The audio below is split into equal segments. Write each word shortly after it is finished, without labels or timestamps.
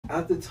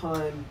at the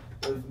time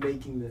of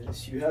making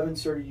this, you haven't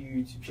started your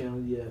YouTube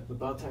channel yet, but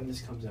about the time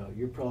this comes out,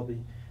 you're probably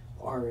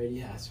already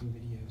had some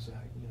videos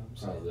out, you know what I'm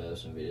saying? Probably have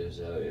some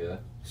videos out, yeah.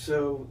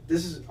 So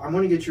I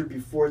want to get your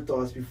before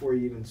thoughts before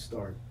you even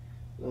start.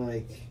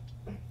 Like,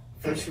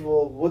 first of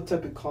all, what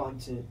type of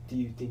content do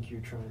you think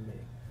you're trying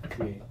to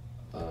create?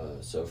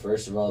 So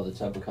first of all, the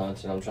type of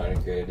content I'm trying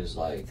to create is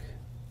like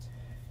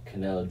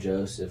Canelo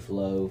Joseph,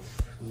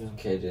 Loaf,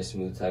 KJ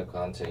Smooth type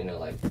content, you know,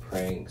 like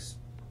pranks,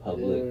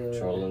 public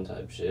trolling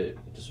type shit,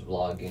 just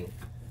vlogging.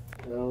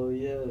 Oh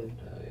yeah.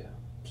 Yeah,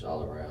 just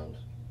all around.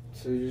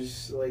 So you're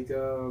just like,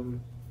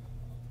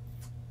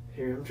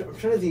 here, I'm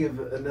trying to think of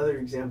another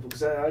example,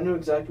 because I know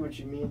exactly what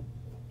you mean.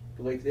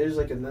 But like, there's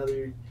like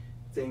another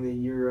thing that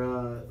you're,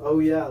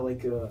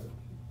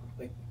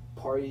 like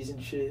parties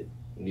and shit.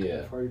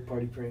 Yeah.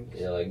 Party pranks.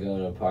 Yeah, like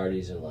going to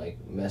parties and like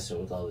messing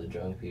with all the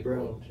drunk people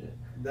and shit.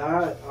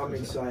 That I'm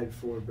excited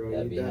for, bro.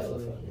 That'd be hella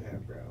fun. Yeah,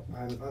 bro.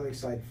 I'm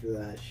excited for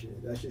that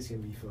shit. That shit's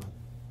gonna be fun.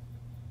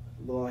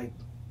 But like,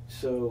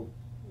 so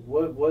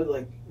what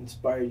like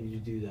inspired you to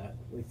do that?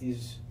 Like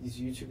these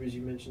YouTubers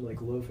you mentioned,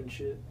 like Loaf and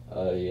shit.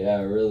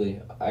 Yeah,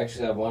 really.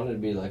 Actually, I wanted to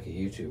be like a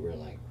YouTuber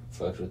and like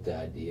fucked with the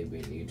idea of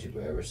being a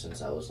YouTuber ever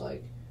since I was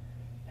like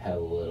hella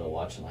little,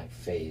 watching like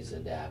FaZe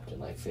Adapt and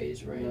like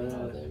FaZe Rain and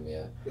all them.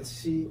 Yeah. Let's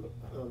see.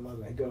 Oh my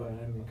bad. Go ahead.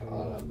 I didn't come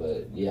on.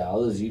 But yeah,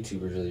 all those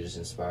YouTubers really just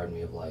inspired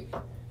me of like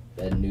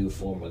that new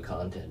form of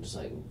content, just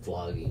like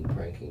vlogging,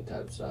 pranking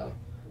type style.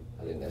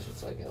 I think that's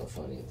just like hella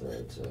funny and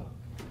thread. So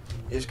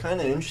it's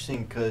kind of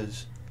interesting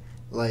because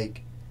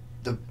like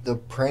the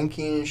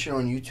pranking and shit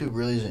on YouTube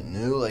really isn't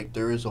new. Like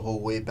there is a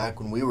whole way back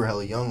when we were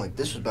hella young. Like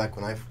this was back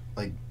when I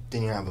like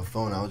didn't even have a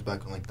phone. I was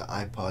back on like the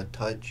iPod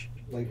Touch.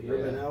 Like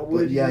Roman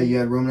Atwood. Yeah, you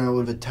had Roman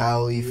Atwood,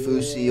 Vitaly,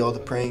 Fousey, all the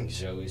pranks.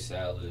 Joey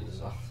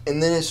Salads.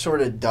 And then it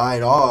sort of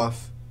died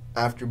off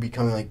after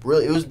becoming like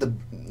really. It was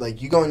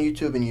like you go on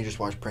YouTube and you just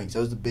watch pranks. That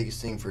was the biggest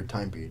thing for a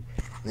time period.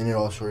 And then it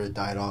all sort of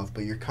died off.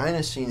 But you're kind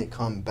of seeing it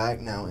come back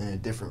now in a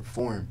different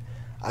form.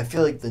 I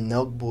feel like the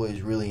Nelk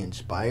Boys really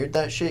inspired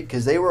that shit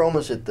because they were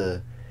almost at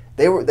the,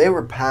 they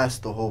were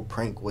past the whole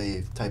prank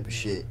wave type of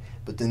shit.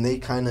 But then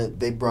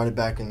they brought it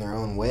back in their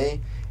own way.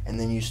 And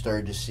then you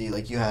started to see,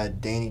 like, you had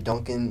Danny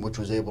Duncan, which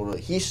was able to,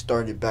 he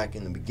started back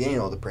in the beginning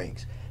all the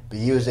pranks, but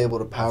he was able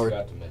to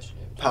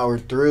power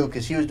through,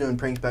 because he was doing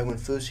pranks back when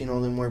Fousey and all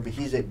them were, but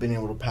he's been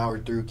able to power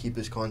through, keep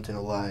his content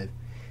alive.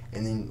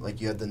 And then, like,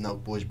 you had the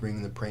Nelk Boys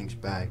bringing the pranks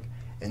back.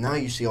 And now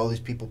you see all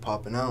these people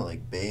popping out,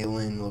 like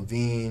Balin,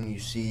 Levine, you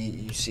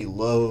see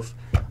Loaf,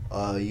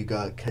 you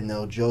got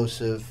Canelo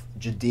Joseph,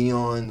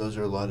 Jadeon, those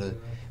are a lot of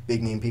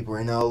big-name people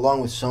right now,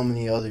 along with so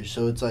many others.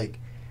 So it's like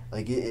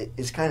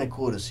it's kind of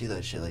cool to see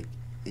that shit, like,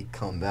 it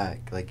come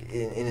back. Like,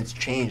 and it's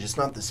changed. It's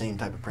not the same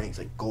type of pranks,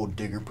 like Gold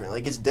Digger prank.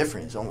 Like, it's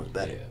different. It's almost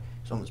better. Yeah.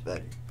 It's almost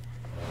better.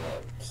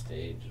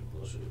 Stage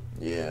bullshit.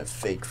 Yeah,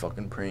 fake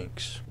fucking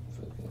pranks.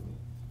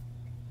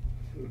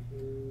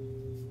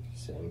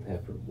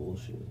 Sandpaper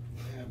bullshit.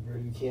 Yeah, bro,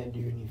 you can't do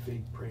any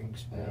fake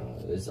pranks,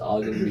 man. It's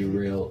all gonna be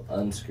real,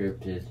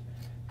 unscripted,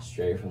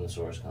 straight from the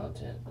source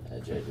content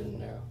at J.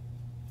 Nero.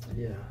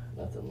 Yeah.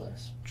 Nothing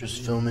less.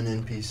 Just filming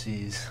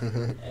NPCs.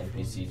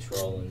 NPC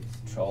trolling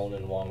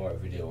in Walmart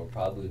video will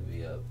probably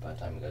be up by the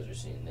time you guys are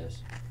seeing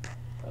this.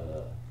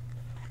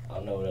 I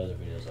don't know what other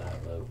videos I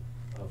have up.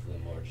 Hopefully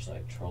more just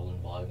like trolling,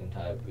 vlogging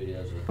type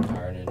videos with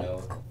Tyron and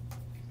Noah.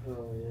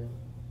 Oh yeah.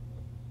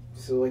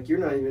 So like you're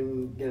not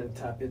even gonna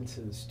tap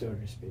into the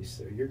stoner space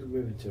there. You're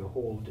moving to a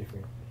whole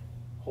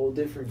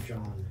different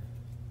genre.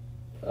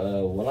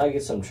 When I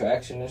get some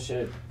traction and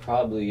shit,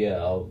 probably yeah,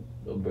 I'll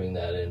bring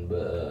that in.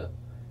 But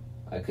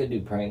I could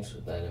do pranks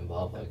that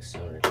involve like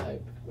stoner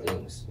type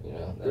things. You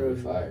know, that'd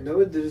be fire.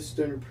 Noah did a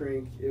stoner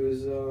prank. It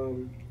was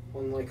on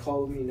like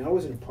Halloween. I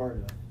wasn't a part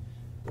of it.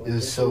 Like, it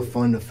was so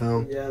fun to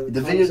film. Yeah, the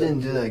video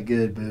didn't do that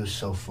good, but it was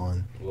so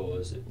fun. What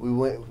was it? We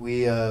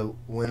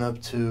went up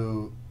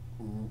to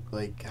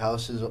like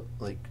houses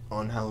like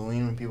on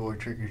Halloween when people were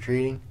trick or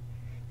treating.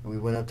 We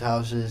went up to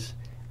houses,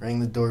 rang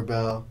the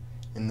doorbell,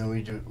 and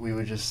then we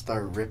would just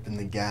start ripping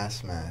the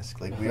gas mask.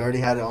 Like we already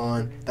had it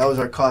on. That was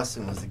our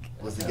costume.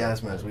 Was the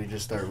gas mask. We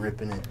just start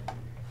ripping it,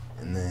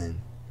 and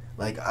then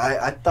like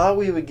I thought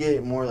we would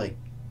get more like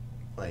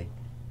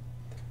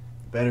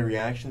better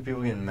reactions,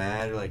 people getting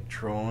mad or like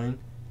trolling,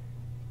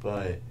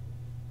 but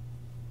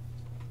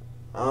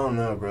I don't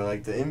know, bro.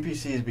 Like the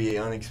NPCs be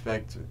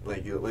unexpected,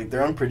 like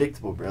they're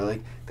unpredictable, bro.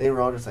 Like they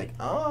were all just like,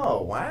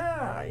 oh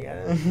wow,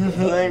 yeah.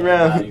 Like,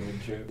 bro, not even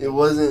true. It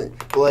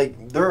wasn't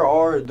like there's I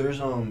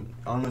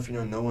don't know if you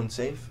know No One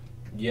Safe.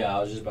 Yeah, I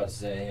was just about to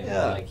say him.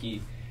 Yeah. Like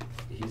he's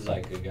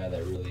like a guy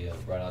that really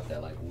brought out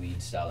that like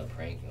weed style of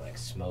pranking, like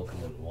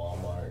smoking in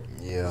Walmart.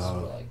 Yeah.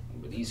 So, like,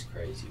 but he's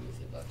crazy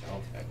with it. Like I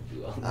don't think I can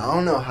do all that. I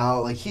don't know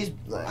how. Like he's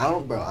like I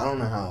don't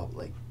know how.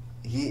 Like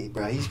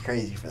he's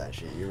crazy for that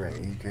shit. You're right.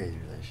 He's crazy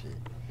for that shit.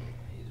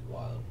 He's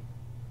wild.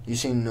 You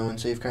seen No One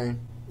Safe, Karen?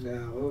 Yeah.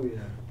 Oh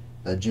yeah.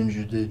 That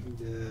Ginger did.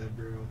 Yeah,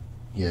 bro.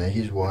 Yeah,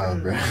 he's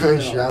wild, bro.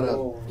 Shout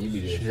out. He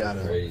be doing Shout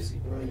out. crazy.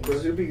 Like, bro,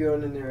 he'll be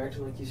going in there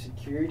acting like he's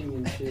security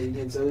and shit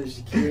against other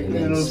security. And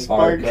then then it'll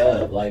spark spark.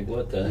 up. Like,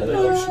 what the You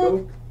hell? don't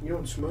smoke? You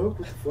don't smoke?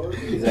 What the fuck?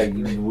 He's like,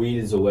 weed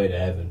is the way to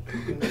heaven.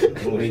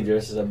 When he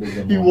dresses up as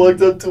a He monk.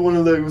 walked up to one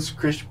of those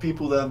Christian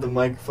people that have the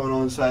microphone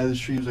on the side of the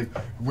street. He was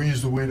like,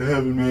 "We's the way to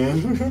heaven,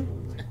 man."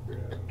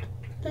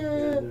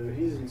 Yeah, no,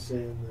 he's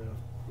insane though.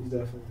 He's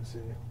definitely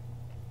insane.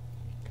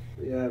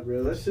 But yeah,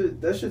 bro,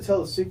 that should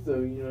tell us sick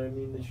though. You know what I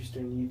mean? That you're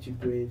starting the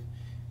YouTube wave.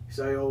 Because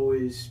I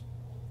always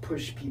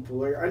push people.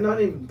 Like, I not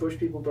even push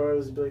people, bro. I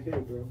was be like, hey,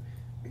 bro,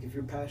 like if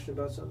you're passionate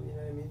about something, you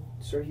know what I mean?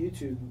 Start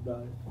YouTube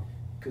about it.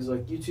 Because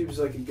like YouTube is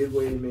like a good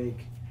way to make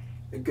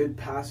a good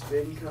passive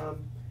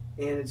income,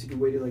 and it's a good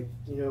way to like,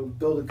 you know,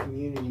 build a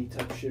community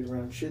type of shit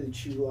around shit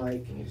that you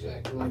like.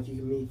 Exactly. And like you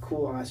can meet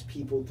cool ass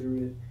people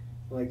through it.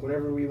 Like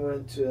whenever we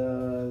went to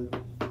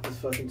the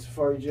fucking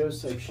Safari Joe's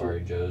type Safari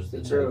shit, Joe's, the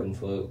Bro. token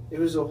float. it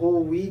was a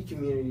whole weed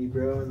community,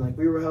 bro. And like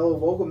we were hella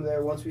welcome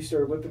there once we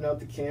started whipping out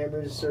the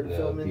cameras and started Yeah,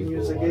 filming. He people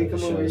was like, wanted hey, to come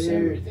show over us here.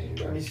 everything,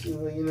 bro. Let me see,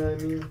 like, you know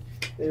what I mean?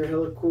 They were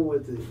hella cool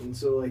with it. And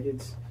so like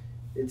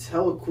it's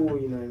hella cool,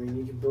 you know what I mean?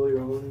 You can build your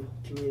own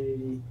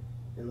community,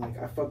 and like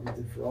I fuck with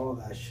it for all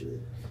that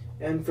shit.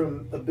 And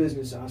from a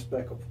business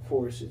aspect, of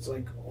course, it's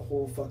like a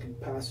whole fucking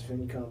passive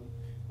income.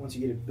 Once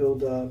you get it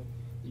built up,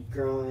 you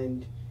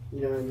grind,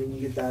 you know what I mean?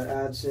 You get that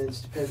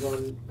AdSense, depends on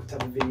what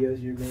type of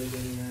videos you're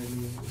making, you know what I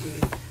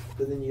mean?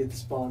 But then you get the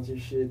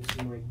sponsorships,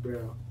 and like,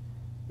 bro,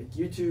 like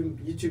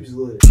YouTube's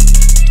lit.